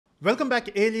Welcome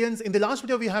back, aliens. In the last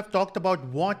video, we have talked about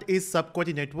what is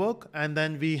SubQuery network, and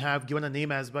then we have given a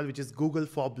name as well, which is Google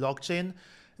for blockchain.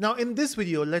 Now, in this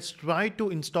video, let's try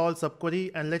to install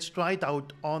SubQuery and let's try it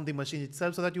out on the machine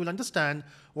itself so that you will understand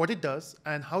what it does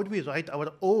and how do we write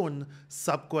our own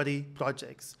SubQuery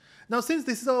projects. Now, since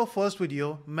this is our first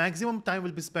video, maximum time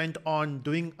will be spent on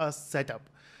doing a setup.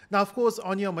 Now, of course,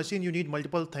 on your machine, you need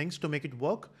multiple things to make it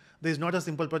work. There's not a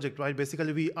simple project, right?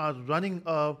 Basically, we are running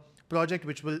a project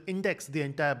which will index the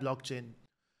entire blockchain.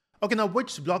 Okay, now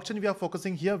which blockchain we are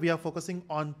focusing here? We are focusing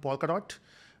on Polkadot,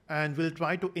 and we'll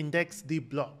try to index the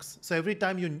blocks. So every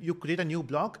time you create a new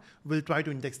block, we'll try to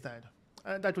index that.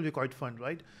 That will be quite fun,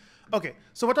 right? Okay,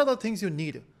 so what are the things you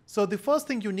need? So the first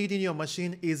thing you need in your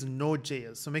machine is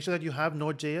Node.js. So make sure that you have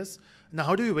Node.js. Now,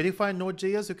 how do you verify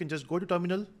Node.js? You can just go to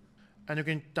terminal and you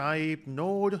can type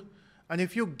node. And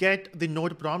if you get the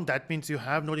node prompt, that means you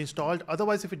have node installed.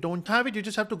 Otherwise, if you don't have it, you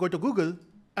just have to go to Google.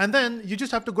 And then you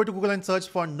just have to go to Google and search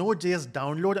for Node.js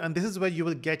download. And this is where you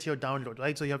will get your download,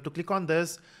 right? So you have to click on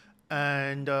this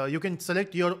and you can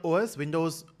select your OS,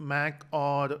 Windows, Mac,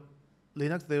 or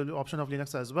Linux. There will be option of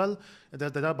Linux as well. There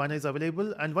are binaries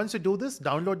available. And once you do this,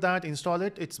 download that, install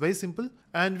it. It's very simple.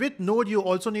 And with Node, you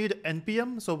also need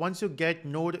NPM. So once you get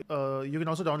Node, you can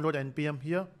also download NPM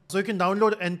here. So you can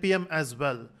download NPM as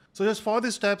well. So just follow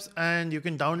these steps and you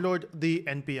can download the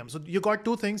NPM. So you got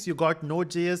two things, you got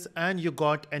Node.js and you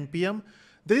got NPM.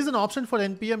 There is an option for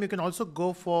NPM. You can also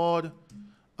go for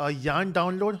a Yarn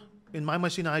download. In my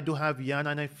machine, I do have Yarn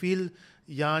and I feel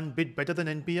Yarn a bit better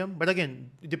than NPM. But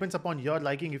again, it depends upon your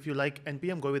liking. If you like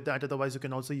NPM, go with that. Otherwise, you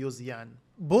can also use Yarn.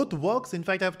 Both works. In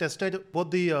fact, I've tested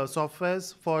both the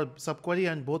softwares for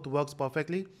SubQuery and both works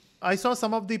perfectly. I saw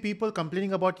some of the people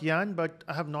complaining about Yarn, but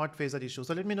I have not faced that issue.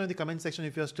 So let me know in the comment section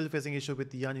if you're still facing issue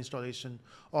with Yarn installation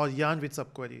or Yarn with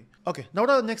SubQuery. Okay, now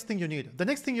the next thing you need. The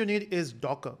next thing you need is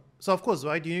Docker. So of course,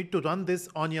 right, you need to run this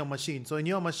on your machine. So in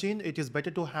your machine, it is better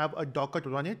to have a Docker to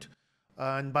run it.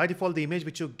 And by default, the image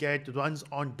which you get runs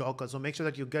on Docker. So make sure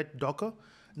that you get Docker.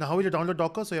 Now, how will you download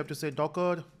Docker? So you have to say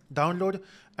Docker download,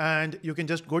 and you can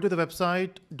just go to the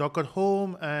website, Docker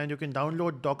home, and you can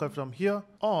download Docker from here,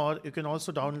 or you can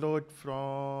also download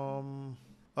from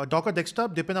Docker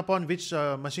desktop, depending upon which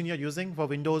machine you're using for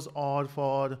Windows or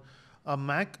for a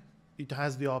Mac, it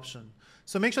has the option.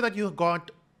 So make sure that you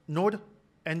got Node,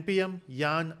 NPM,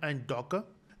 Yarn, and Docker.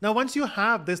 Now, once you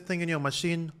have this thing in your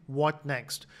machine, what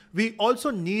next? We also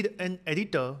need an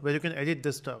editor where you can edit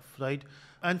this stuff, right?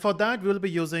 And for that, we'll be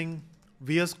using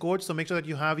VS Code. So make sure that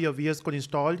you have your VS Code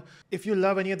installed. If you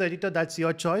love any other editor, that's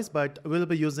your choice, but we'll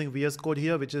be using VS Code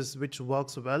here, which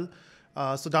works well.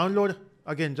 So download,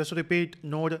 again, just to repeat,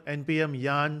 Node, NPM,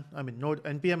 Yarn. Node,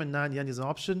 NPM, and Yarn is an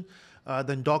option.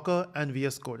 Then Docker and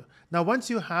VS Code. Now, once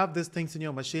you have these things in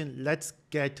your machine, let's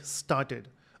get started.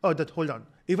 Hold on.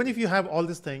 Even if you have all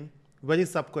this thing, where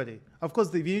is SubQuery? Of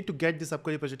course, we need to get the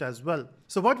SubQuery project as well.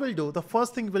 So what we'll do, the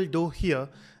first thing we'll do here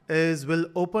is we'll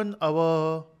open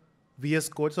our VS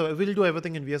Code. So we'll do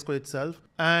everything in VS Code itself,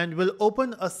 and we'll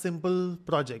open a simple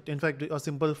project. In fact, a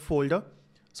simple folder.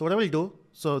 So what I will do,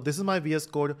 so this is my VS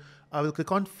Code. I will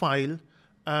click on File,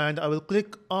 and I will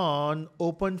click on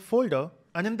Open Folder.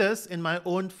 And in this, in my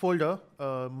own folder,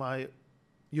 my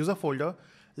user folder,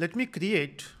 let me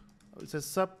create, it says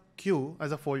SubQ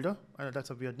as a folder. That's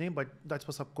a weird name, but that's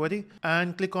for SubQuery.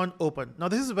 And click on Open. Now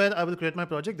this is where I will create my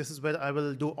project. This is where I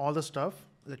will do all the stuff.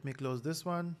 Let me close this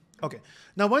one. Okay.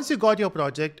 Now, once you got your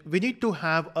project, we need to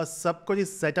have a SubQuery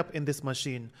setup in this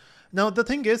machine. Now, the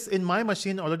thing is, in my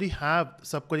machine, I already have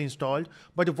SubQuery installed,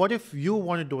 but what if you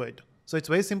want to do it? So it's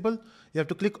very simple. You have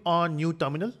to click on New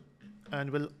Terminal, and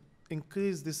we'll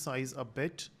increase this size a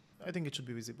bit. I think it should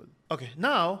be visible. Okay.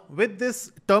 Now, with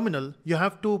this terminal, you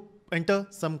have to enter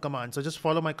some commands. So just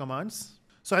follow my commands.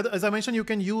 So as I mentioned, you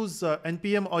can use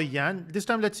NPM or Yarn. This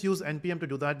time, let's use NPM to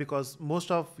do that because most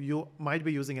of you might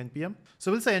be using NPM.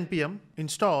 So we'll say NPM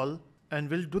install, and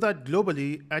we'll do that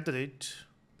globally @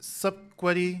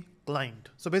 SubQuery client.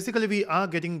 So basically, we are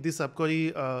getting the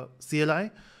SubQuery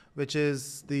CLI, which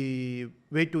is the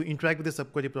way to interact with the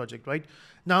SubQuery project, right?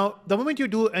 Now, the moment you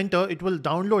do enter, it will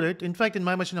download it. In fact, in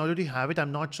my machine, I already have it.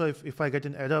 I'm not sure if I get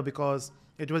an error because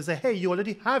it will say, hey, you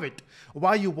already have it.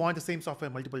 Why you want the same software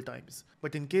multiple times?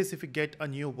 But in case if you get a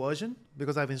new version,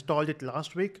 because I've installed it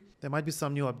last week, there might be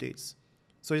some new updates.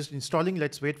 So it's installing,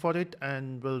 let's wait for it,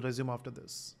 and we'll resume after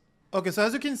this. Okay, so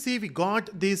as you can see, we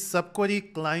got the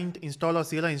SubQuery client install or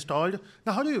CLI installed.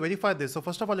 Now, how do we verify this? So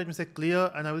first of all, let me say clear,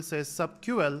 and I will say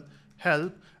subql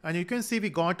help, and you can see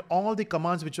we got all the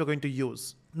commands which we're going to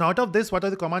use. Now, out of this, what are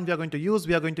the commands we are going to use?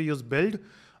 We are going to use build.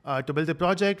 To build the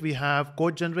project, we have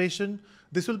code generation.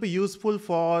 This will be useful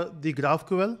for the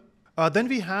GraphQL. Then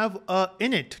we have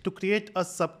init to create a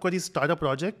subquery starter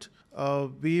project.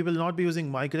 We will not be using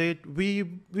migrate.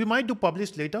 We might do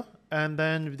publish later, and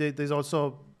then there's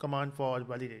also command for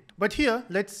validate. But here,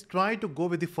 let's try to go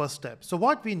with the first step. So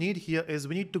what we need here is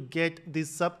we need to get the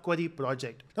subquery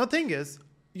project. Now the thing is,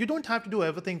 you don't have to do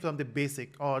everything from the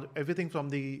basic or everything from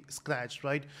the scratch,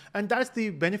 right? And that's the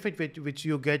benefit which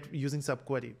you get using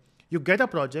subquery. You get a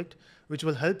project which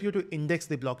will help you to index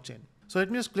the blockchain. So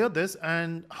let me just clear this.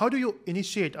 And how do you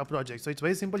initiate a project? So it's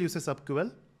very simple. You say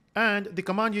subQL, and the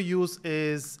command you use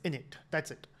is init. That's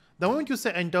it. The moment you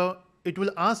say enter, it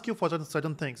will ask you for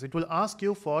certain things. It will ask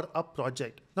you for a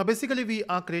project. Now, basically, we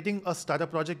are creating a starter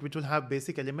project which will have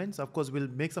basic elements. Of course, we'll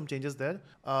make some changes there.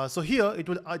 So here,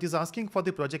 it is asking for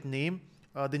the project name.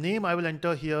 The name I will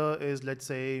enter here is, let's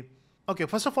say, okay,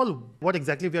 first of all, what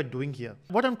exactly we are doing here.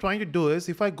 What I'm trying to do is,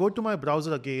 if I go to my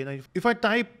browser again, if I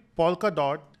type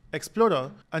Polkadot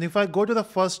Explorer, and if I go to the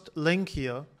first link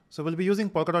here, so we'll be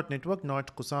using Polkadot Network,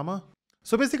 not Kusama.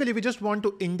 So basically, we just want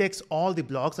to index all the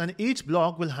blocks, and each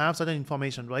block will have certain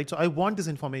information, right? So I want this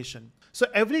information. So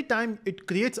every time it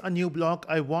creates a new block,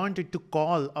 I want it to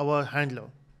call our handler.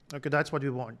 Okay, that's what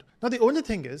we want. Now, the only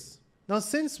thing is, now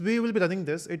since we will be running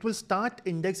this, it will start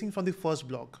indexing from the first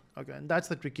block. Okay, and that's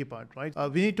the tricky part, right?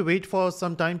 We need to wait for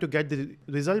some time to get the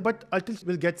result, but until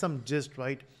we'll get some gist,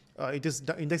 right? It is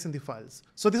indexing the files.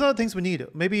 So these are the things we need.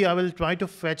 Maybe I will try to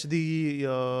fetch the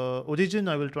origin.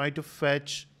 I will try to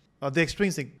fetch the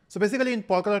extrinsic. So basically in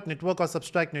Polkadot Network or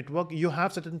Substract Network, you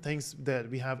have certain things there.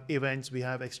 We have events, we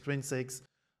have extrinsics,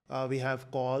 we have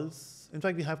calls. In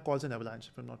fact, we have calls in Avalanche,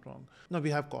 if I'm not wrong. No,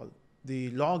 we have call. The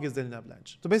log is there in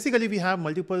Avalanche. So basically we have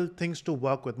multiple things to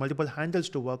work with, multiple handles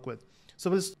to work with. So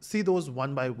we'll see those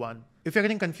one by one. If you're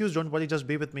getting confused, don't worry, just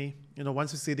be with me.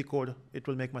 Once you see the code, it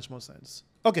will make much more sense.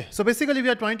 Okay, so basically we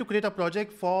are trying to create a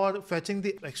project for fetching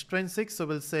the extrinsics. So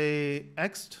we'll say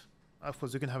ext. Of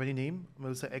course, you can have any name.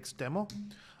 We'll say X demo.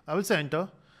 I will say enter.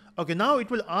 Okay, now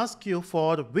it will ask you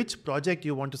for which project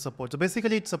you want to support. So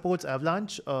basically it supports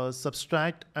Avalanche,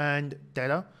 Substract, and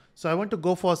Terra. So I want to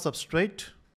go for Substrate.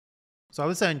 So I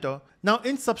will say enter. Now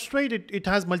in Substrate, it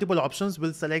has multiple options.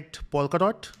 We'll select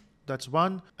Polkadot. That's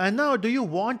one. And now, do you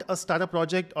want a starter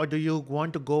project, or do you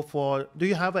want to go for, do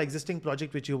you have an existing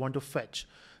project which you want to fetch?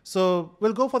 So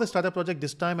we'll go for the starter project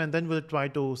this time, and then we'll try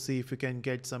to see if we can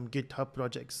get some GitHub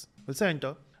projects. We'll say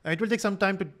enter. And it will take some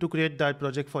time to create that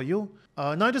project for you.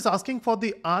 Now it is asking for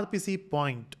the RPC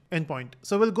endpoint.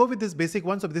 So we'll go with this basic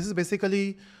one. So this is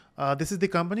basically, this is the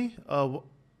company,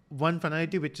 One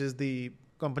Finality, which is the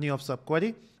company of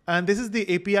subquery. And this is the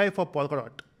API for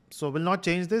Polkadot. So we'll not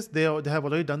change this. They have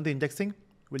already done the indexing.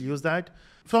 We'll use that.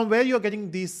 From where you're getting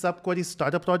the subquery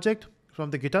starter project, from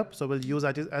the GitHub. So we'll use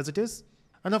that as it is.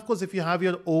 And of course, if you have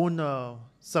your own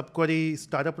subquery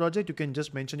starter project, you can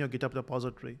just mention your GitHub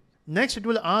repository. Next, it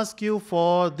will ask you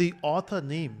for the author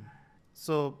name.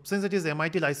 So since it is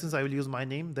MIT license, I will use my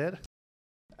name there.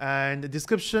 And the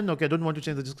description, okay, I don't want to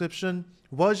change the description.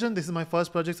 Version, this is my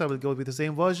first project, so I will go with the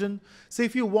same version. So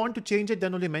if you want to change it,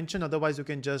 then only mention, otherwise you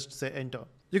can just say enter.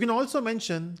 You can also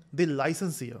mention the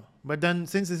license here, but then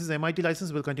since this is MIT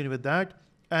license, we'll continue with that.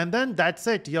 And then that's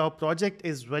it, your project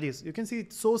is ready. So you can see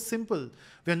it's so simple.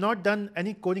 We have not done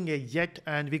any coding yet,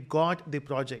 and we got the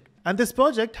project. And this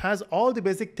project has all the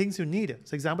basic things you need.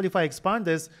 So example, if I expand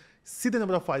this, see the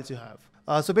number of files you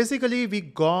have. So basically we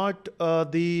got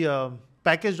the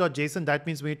package.json. That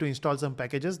means we need to install some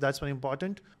packages. That's very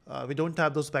important. We don't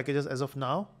have those packages as of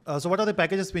now. So what are the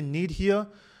packages we need here?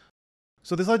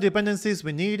 So these are dependencies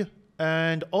we need.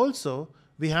 And also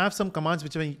we have some commands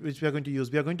which we are going to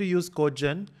use. We are going to use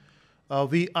CodeGen.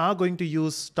 We are going to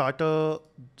use start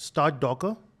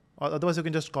Docker. Otherwise you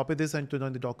can just copy this and turn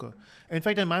on the Docker. In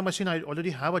fact, in my machine, I already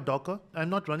have a Docker.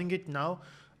 I'm not running it now.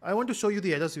 I want to show you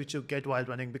the errors which you get while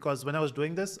running, because when I was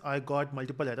doing this, I got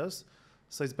multiple errors.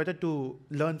 So it's better to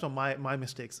learn from my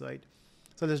mistakes, right?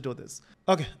 So let's do this.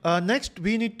 Okay, next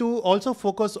we need to also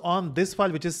focus on this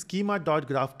file, which is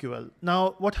schema.graphql.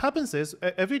 Now what happens is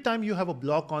every time you have a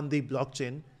block on the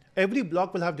blockchain, every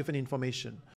block will have different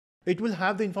information. It will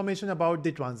have the information about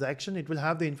the transaction. It will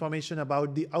have the information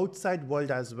about the outside world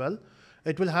as well.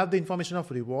 It will have the information of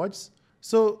rewards.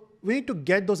 So we need to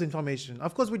get those information.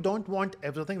 Of course, we don't want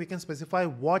everything. We can specify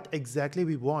what exactly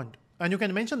we want. And you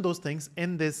can mention those things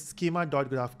in this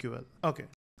schema.graphql. Okay,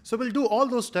 so we'll do all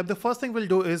those steps. The first thing we'll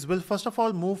do is we'll first of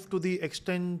all move to the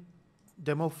extend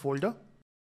demo folder.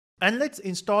 And let's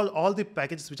install all the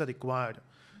packages which are required.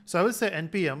 So I will say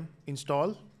npm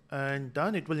install, and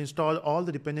done. It will install all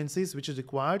the dependencies which is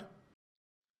required.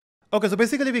 Okay, so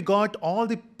basically we got all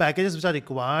the packages which are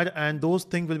required, and those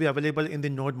things will be available in the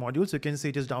node module. So you can see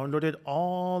it is downloaded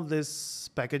all these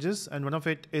packages, and one of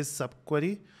it is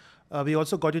SubQuery. We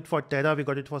also got it for Terra, we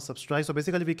got it for Substrike. So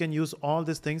basically we can use all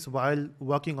these things while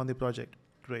working on the project.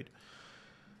 Great.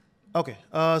 Okay,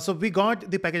 so we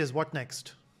got the packages. What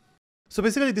next? So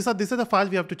basically these are the files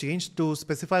we have to change to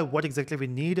specify what exactly we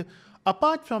need.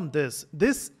 Apart from this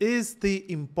is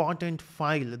the important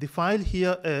file. The file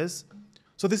here is,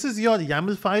 so this is your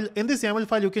YAML file. In this YAML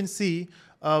file, you can see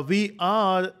we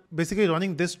are basically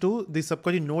running this to the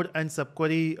SubQuery node and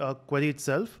SubQuery query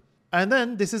itself. And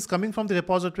then this is coming from the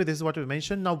repository. This is what we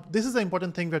mentioned. Now, this is the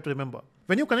important thing we have to remember.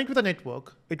 When you connect with a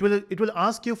network, it will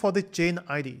ask you for the chain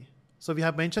ID. So we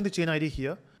have mentioned the chain ID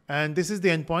here. And this is the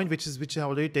endpoint which I have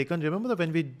already taken. Remember that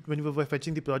when we were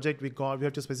fetching the project, we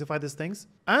have to specify these things.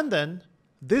 And then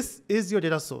this is your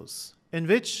data source, in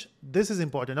which this is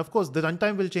important. Of course, the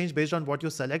runtime will change based on what you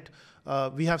select.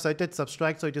 We have selected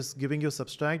Substrike, so it is giving you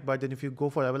Substrike. But then if you go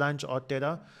for Avalanche or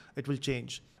Terra, it will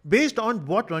change. Based on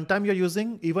what runtime you're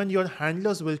using, even your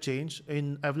handlers will change.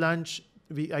 In Avalanche,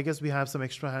 I guess we have some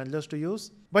extra handlers to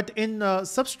use. But in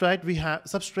Substrate,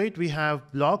 we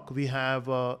have block, we have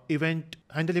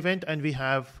handle event, and we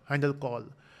have handle call.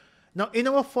 Now, in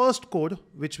our first code,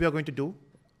 which we are going to do,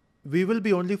 we will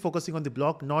be only focusing on the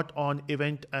block, not on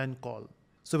event and call.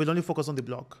 So we'll only focus on the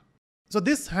block. So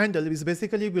this handle is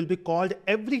basically will be called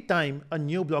every time a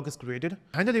new block is created.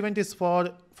 Handle event is for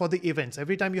the events.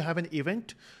 Every time you have an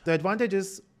event, the advantage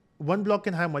is one block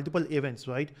can have multiple events,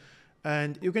 right?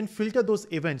 And you can filter those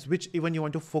events, which event you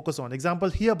want to focus on. Example,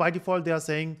 here by default, they are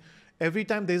saying every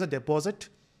time there is a deposit,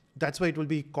 that's why it will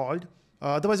be called.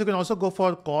 Otherwise, you can also go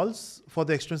for calls for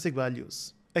the extrinsic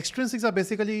values. Extrinsics are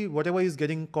basically whatever is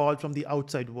getting called from the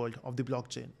outside world of the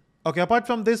blockchain. Okay, apart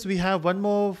from this, we have one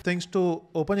more things to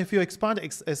open. If you expand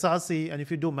SRC and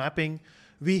if you do mapping,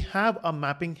 we have a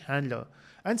mapping handler.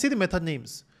 And see the method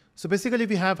names. So basically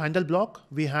we have handle block,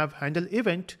 we have handle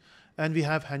event, and we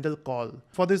have handle call.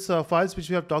 For these files which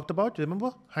we have talked about,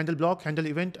 remember, handle block, handle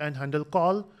event, and handle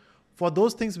call. For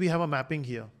those things, we have a mapping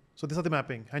here. So these are the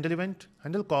mapping: handle event,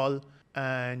 handle call,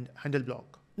 and handle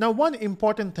block. Now, one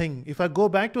important thing, if I go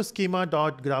back to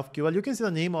schema.graphql, you can see the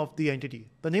name of the entity.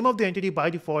 The name of the entity by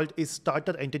default is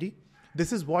starter entity.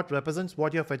 This is what represents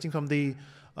what you're fetching from the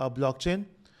blockchain.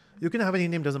 You can have any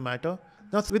name, doesn't matter.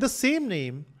 Now, with the same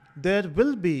name, there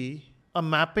will be a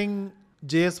mapping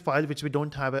JS file, which we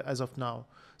don't have as of now.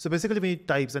 So basically we need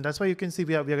types, and that's why you can see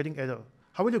we are getting error.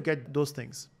 How will you get those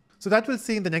things? So that we'll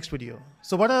see in the next video.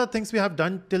 So what are the things we have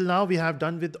done till now? We have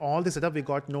done with all the setup. We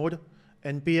got node,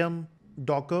 npm,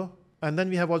 Docker, and then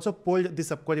we have also pulled the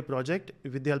SubQuery project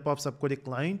with the help of SubQuery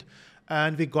client,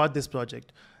 and we got this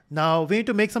project. Now we need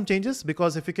to make some changes,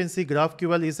 because if you can see,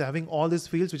 GraphQL is having all these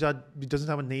fields which doesn't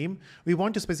have a name. We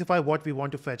want to specify what we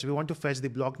want to fetch. We want to fetch the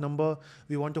block number.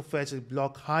 We want to fetch the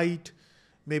block height,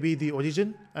 maybe the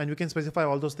origin, and we can specify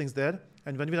all those things there.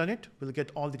 And when we run it, we'll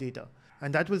get all the data,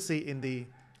 and that we'll see in the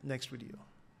next video.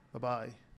 Bye-bye.